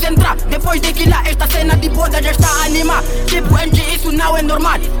vamos entrar, depois de que lá esta cena de boda já está a animar. Tipo NG, isso não é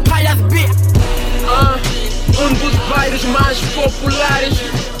normal. Caias B. Um dos bairros mais populares.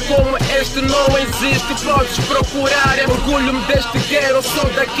 Como este não existe, podes procurar. Orgulho-me deste guerreiro, eu sou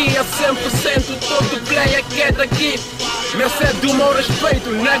daqui a 100%. Todo player que é daqui merced do meu respeito,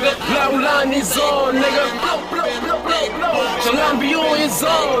 nigga. Laulani zone, nigga. Xalambion e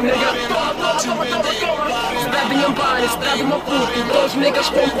zone, nigga. Cidade em Amparo, cidade uma puta. Dois niggas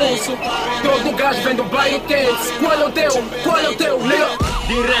com pulso. Todo gajo vem do bairro quente. Qual é o teu? Qual é o teu, nigga?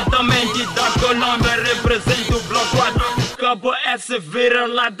 Diretamente da Colômbia, represento o Bloco 4. Cabo essa vira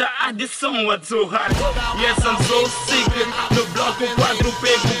lá da adição a Tzuhar. Yes, I'm so sick. No Bloco 4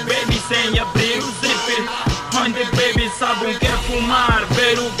 pego baby sem abrir o zip. Onde baby sabem quer fumar,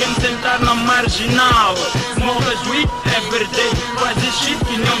 ver o game sentar na marginal. Morras weed é verdade, quase shit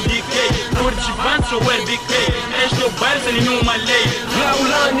que não diquei. Curtes vans ou RBK, este é o bairro sem nenhuma lei.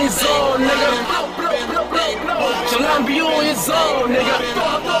 Laulani zone, nigga. Xalambion e zone, nigga.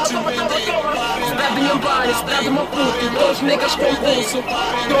 Cidade em Amparo, cidade uma puta. Dois niggas com pulso.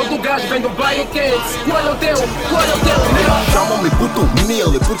 Todo gajo vem do bairro quente. Qual é o teu? Qual é o teu, nigga? Chamam-me puto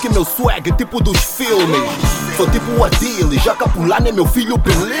Mil, porque meu swag é tipo dos filmes. Sou tipo o Adil, já Capulana é meu filho,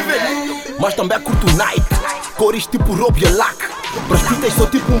 believe it. Mas também curto Nike, cores tipo Rob e Lac. Pras pitas sou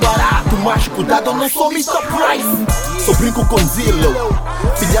tipo um barato, mas cuidado, eu não sou Mr. Price. Só brinco com Zillow,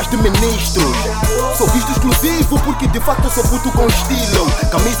 filhas de ministros. Sou visto exclusivo porque de facto sou puto com estilo.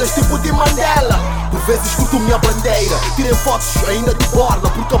 Camisas tipo de Mandela, por vezes curto minha bandeira. Tirem fotos ainda de borla,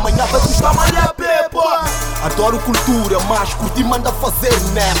 porque amanhã vai custar malha pepa. Adoro cultura, mas curti manda fazer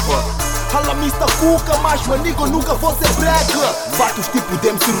nepa. Rala Mr. Cuca, mas manigo nunca vou ser brega. Fatos tipo de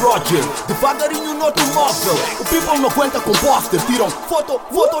MC Roger, devagarinho no automóvel. O people não aguenta com poster, tiram foto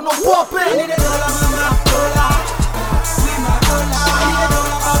no pop.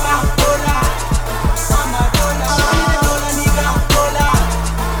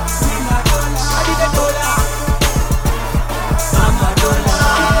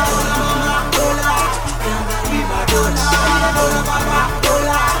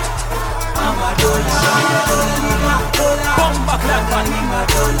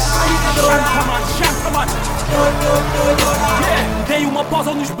 Dei uma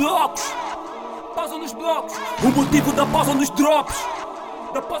pausa nos blocos. Pausa nos blocos. O motivo da pausa nos drops.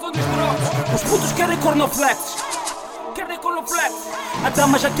 Da pausa nos drops. Os putos querem cornoflexes. Querem cornoflexes. A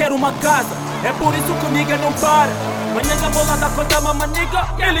dama já quer uma casa. É por isso que o nigga não para. Manhã já bolada com a dama, maniga.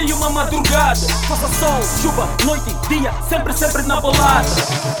 Ele e uma madrugada. Faça sol, chuva, noite e dia. Sempre, sempre na bolada.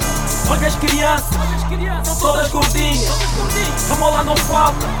 Olha as crianças, são todas gordinhas. A mola não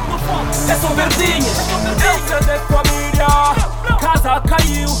falta, é só verdinhas. Eu sei de família, casa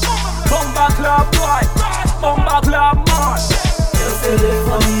caiu. Bomba club boy, bomba club man. Eu sei de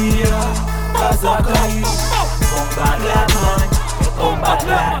família, casa caiu. Bomba club man, bomba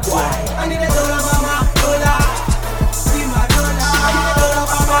club boy. I need a dollar, mama, dollar. See my dollar, I need a dollar,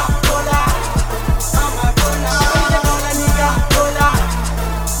 mama, dollar. Mama dollar, I need a dollar, nigga, dollar.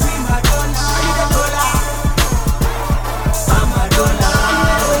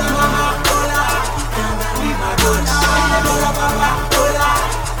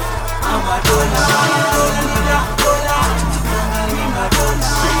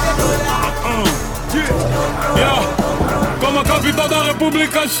 Roma, capital da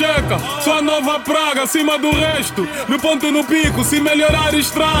República Checa. Só a nova praga, acima do resto. No ponto, no pico, se melhorar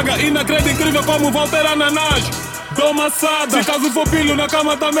estraga. Inacreditável, incrível como Walter Ananás. Dou maçada, se caso for pilho na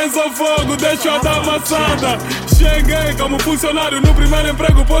cama também sou fogo. Deixa eu dar maçada. Cheguei como funcionário no primeiro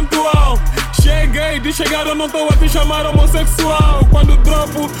emprego pontual. Cheguei, de chegar eu não tô a te chamar homossexual. Quando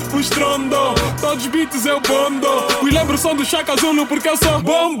dropo o estrondo, todos os beats eu bondo. Me lembro o som do Chaka Zulu porque eu sou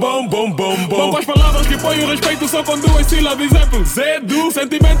bom, bom, bom, bom, bom. Bom com as palavras que põem o respeito só com duas sílabas. Exemplo, Zedu.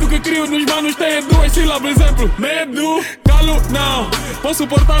 Sentimento que crio nos manos tem duas sílabas. Exemplo, medo. Calo, não, posso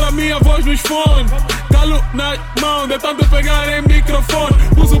portar a minha voz nos fones. Calo na mão, de tanto pegar em microfone.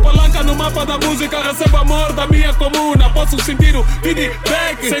 Uso palanca no mapa da música, recebo amor da minha comuna. Posso sentir o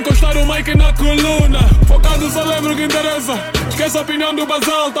feedback sem encostar o mic na coluna. Focado só lembro o que interessa. Esquece a opinião do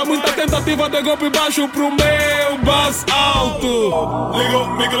basal. Tá muita tentativa de golpe baixo pro meu bass alto. Liga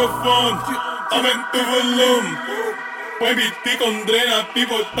o microfone, aumenta o volume. Põe beat com drena,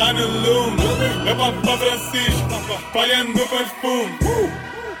 people tá no lume. É Papa Francisco, espalhando perfume.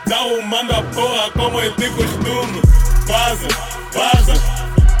 Dá um manda porra como é de costume. Vaza, vaza.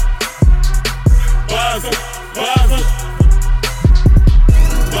 Vaza, vaza.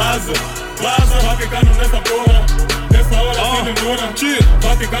 Vaza, vaza. Vai ficando nessa porra. Nessa hora se demora.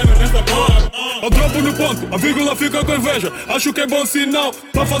 Vai ficando nessa porra. Eu dropo no ponto, a vírgula fica com inveja. Acho que é bom sinal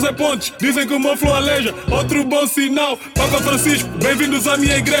pra fazer pontes. Dizem que o meu flow aleja. Outro bom sinal. Papa Francisco, bem-vindos à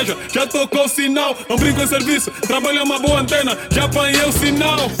minha igreja. Já tocou o sinal, não brinco em serviço. Trabalho é uma boa antena, já apanhei o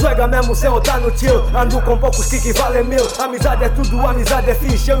sinal. Swagga mesmo sem eu tá no chill. Ando com poucos que equivalem 1000. Amizade é tudo, amizade é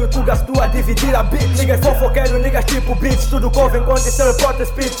fixe. Eu e tu gasto a dividir a beat. Niggas fofoqueiro, niggas tipo beats. Tudo convém quando isso reporta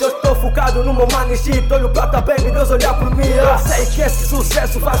speech. Eu estou focado no meu money shit. Olho pra tua baby, Deus olhar por mim. Eu sei que esse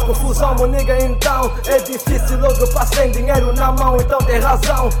sucesso faz confusão, meu nigga. Então é difícil logo pra sem dinheiro na mão. Então tem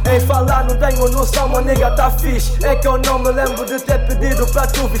razão em falar, não tenho noção, meu nigga tá fixe. É que eu não me lembro de ter pedido pra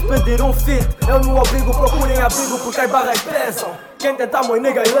tu vis pedir um feat. Eu não obrigo, procurem abrigo porque as barras pesam. Quem tentar, meu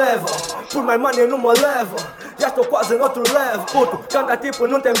nigga leva. Por my money não me leva. Já estou quase no outro level. Puto, canta tipo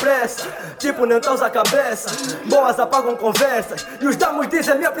não tem pressa. Tipo nem tens a cabeça. Boas apagam conversas. E os damos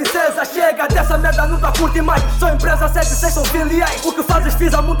dizem minha princesa. Chega dessa merda, nunca curte mais. Sou empresa 76, são filiais. O que fazes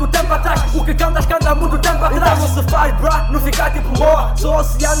fiz há muito tempo atrás. O que cantas canta há muito tempo atrás. Então não se faz, brah, não fica tipo boa. Sou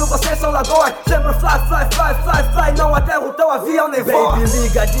oceano, vocês são lagoas. Sempre fly, fly, fly, fly, fly. Não aterro o teu avião nem voa. Baby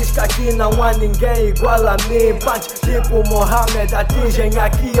liga, diz que aqui não há ninguém igual a mim. Punch tipo Mohamed, atingem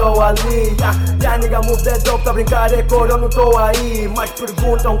aqui ou ali. Já nigga move the dope, tá brincar é cor, eu não tô aí. Mas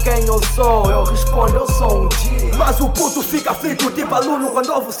perguntam quem eu sou, eu respondo eu sou um G. Mas o puto fica frito tipo aluno.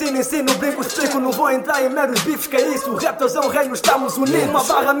 Quando ouvo o sino, ensino, brinco, explico. Não vou entrar em meros bifes, que é isso. Raptors é um reino, estamos unidos. Uma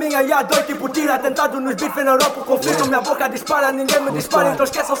barra minha e a dois tipo tira. Tentado nos bifes na Europa, conflito. Minha boca dispara, ninguém me dispara. Então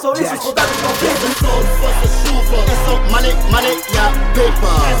esqueçam só isso, os soldados conflitos. O sol fosse chuva, é só money, money, yeah,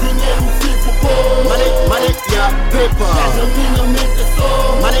 paper. É dinheiro, fico bom. Money, money, yeah, paper. É minha mente só.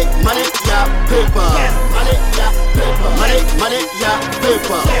 Money, money, yeah, paper. Money, yeah, paper. Money, money, yeah,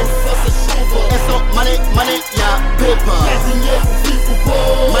 paper. O sol fosse chuva, é só money, money, yeah, paper. É dinheiro, fico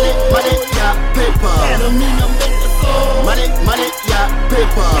bom. Money, money, yeah, paper. É minha mente só. Money, money, yeah,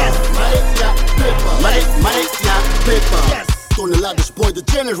 paper. Money, yeah, paper. Money, money, yeah, paper. Toneladas, boy, the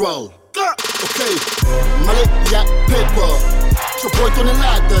general. Ok, money, yeah, paper. Sou boy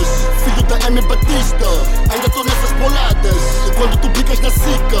toneladas, filho da M Batista. Ainda tô nessas boladas. E quando tu picas na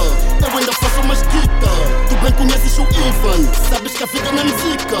sica, eu ainda faço uma esquita. Tu bem conheces o Ivan, sabes que a vida não é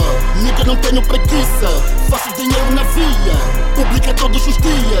música. Nigga, não tenho preguiça, faço dinheiro na via. Publica todos os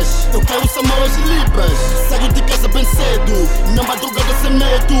dias, eu quero Samoas e Libras. Saio de casa bem cedo, na madrugada sem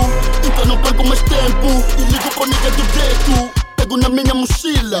medo. Então não perco mais tempo e ligo pro nigga do gueto. Pego na minha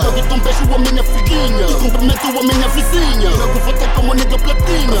mochila, jogo um beijo a minha filhinha e cumprimento a minha vizinha. Jogo volta como nigga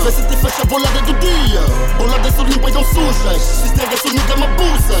platina, vê se te fecha a bolada do dia. Boladas são limpas e não sujas, se estraga se o nigga me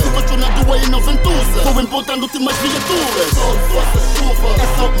abusa. Fico acionado aí não ventusa, vou importando-te mais viaturas. Sol, força, chuva, é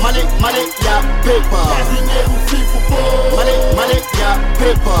só money, money, yeah, paper. É dinheiro, fico bom. Money, money, yeah,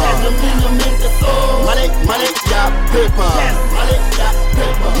 paper. É na minha mente só. Money, money, yeah, paper. Money, yeah,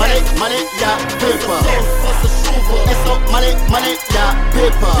 paper. Money, money, yeah, paper. Sol, força, chuva, é só money, money, yeah,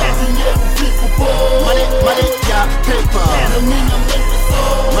 paper. É dinheiro, fico bom. Money, money, yeah, paper. É na minha mente só.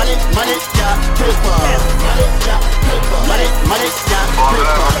 Money, money, yeah, paper. Money, yeah, paper. Money, money, yeah,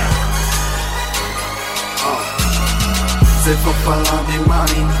 paper. Se for falar de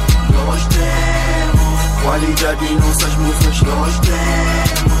money, nós temos. Qualidade em nossas músicas, nós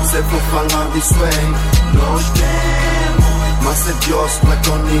temos. Se for falar de sway, nós temos. Massive Joss, Black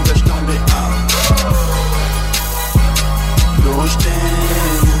on niggas também. Nós temos.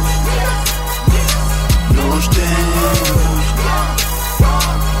 nós temos.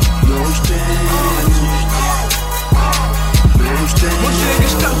 Meus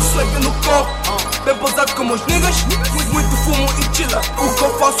niggas tanto sangue no copo, bem pousado como os niggas. Muito fumo e chila, o que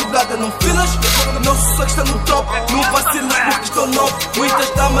eu faço blada não filas. Nosso sangue está no top, não vacilas porque estou novo. Muitas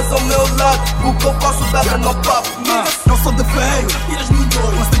damas ao meu lado, o que eu faço blada não papo. Não sou de feio, tiras no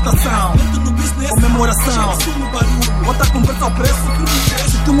dor, ostentação. Comemoração, bota a conversa ao preço.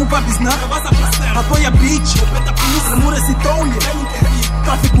 Se tu não vai business, apoia a bitch. Namora esse tone,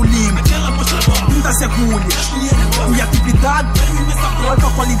 tráfico limpo, 30 agulhas. E atividade, alta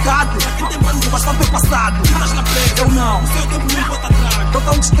qualidade. Bastante passado, eu não, tô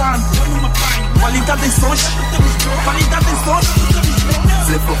tão distante. Qualidade em sons, qualidade em sons.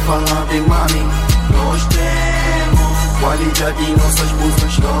 Se for falar de money, nós temos. Qualidade em nossas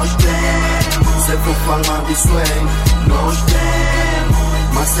músicas, nós temos. Se for falar de swing, nós temos.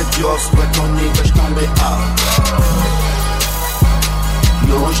 Mas é que os niggas também há.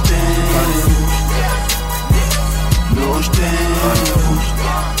 Nós temos. Nós temos.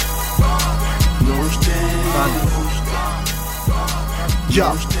 Nós temos.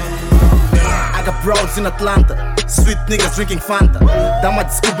 Yeah. I got bros in Atlanta, sweet niggas drinking Fanta. Dama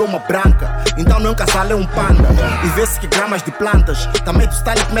descobriu uma branca, então não é um casal, é um panda. E vê-se que gramas de plantas, também do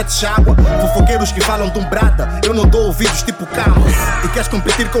style que metes água. Fofoqueiros que falam de um brada, eu não dou ouvidos tipo camas. E queres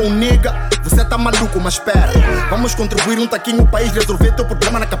competir com um nigga? Você tá maluco, mas espera. Vamos contribuir um taquinho o país, resolver teu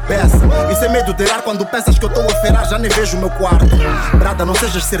problema na cabeça. E sem medo de errar, quando pensas que eu tô a ferar, já nem vejo o meu quarto. Brada, não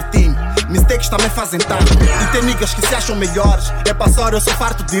sejas certinho, mistakes também fazem tanto. E tem niggas que se acham melhores, é passar, eu sou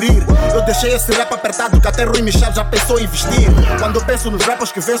farto de rir. Eu deixei esse rap apertado que até Rui Michel já pensou em investir. Quando eu penso nos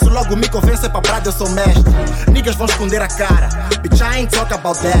rappers que venço, logo me convence pra brada, eu sou mestre. Niggas vão esconder a cara, bitch I ain't talk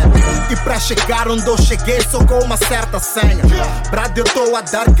about that. E pra chegar onde eu cheguei só com uma certa senha. Brada, eu tô a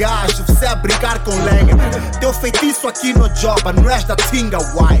dar gás, você a brincar com lenha. Teu feitiço aqui no job, não és da Tinga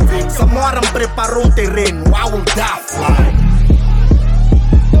White. Samora me preparou um terreno, I will die fly.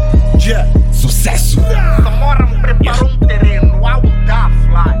 Yeah. Sucesso. Samora me preparou um terreno, I will die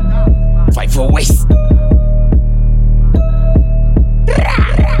fly. Vai for West.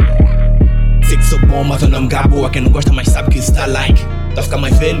 Sei que sou bom, mas eu não me gabo. A quem não gosta mais sabe que está like. Tá a ficar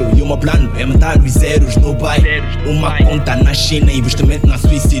mais velho e o meu plano é matar os zeros no Dubai. Uma conta na China, investimento na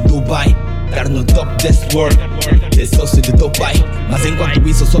Suíça e Dubai. Estar no top desse world, ser sócio de teu pai. Mas enquanto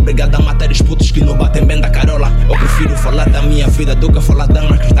isso eu sou obrigado a matar os putos que não batem bem da carola. Eu prefiro falar da minha vida do que falar das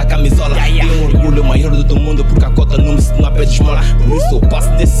marcas da camisola. Tenho um orgulho maior do teu mundo porque a cota não me não pede esmola. Por isso eu passo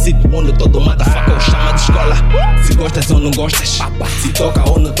nesse sítio onde todo motherfucker eu chama de escola. Se gostas ou não gostas, se toca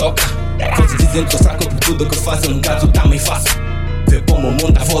ou não toca. Todos dizem que eu saco por tudo que faço, no caso também faço. Vê como o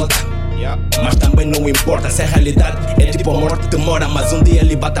mundo volta, mas também não importa se a realidade é tipo a morte, demora, mas um dia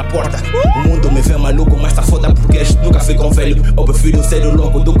ele bate a porta. O mundo me vê maluco, mas tá foda porque este nunca ficam velho. Eu prefiro ser o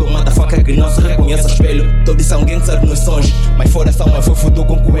louco do que o motherfucker que não se reconhece ao espelho. Todos são gangsters nos sonhos, mas fora são uma fofudo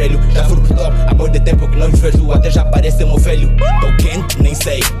com coelho. Já fui pro top, há muito tempo que não os vejo, até já parece meu velho. Tô quente, nem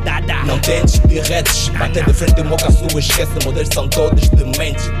sei, não tentes, derretes. Bater de frente o meu caçu, esquece, modelos são todos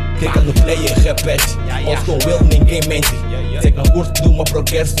dementes. Clica no play e repete, ou sou eu, ninguém mente. Sei que não curto do meu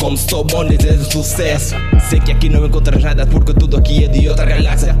progresso, como sou money desde o sucesso. Sei que aqui não encontras nada porque tudo aqui é de outra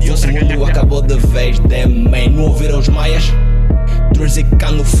galáxia. Vosso mundo acabou de vez, demem. Não ouviram os maias? Trouxe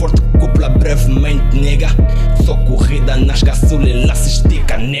cano forte, cúpula brevemente, nega. Só corrida nas caçulas, lá se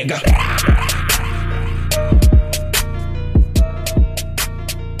estica, nega.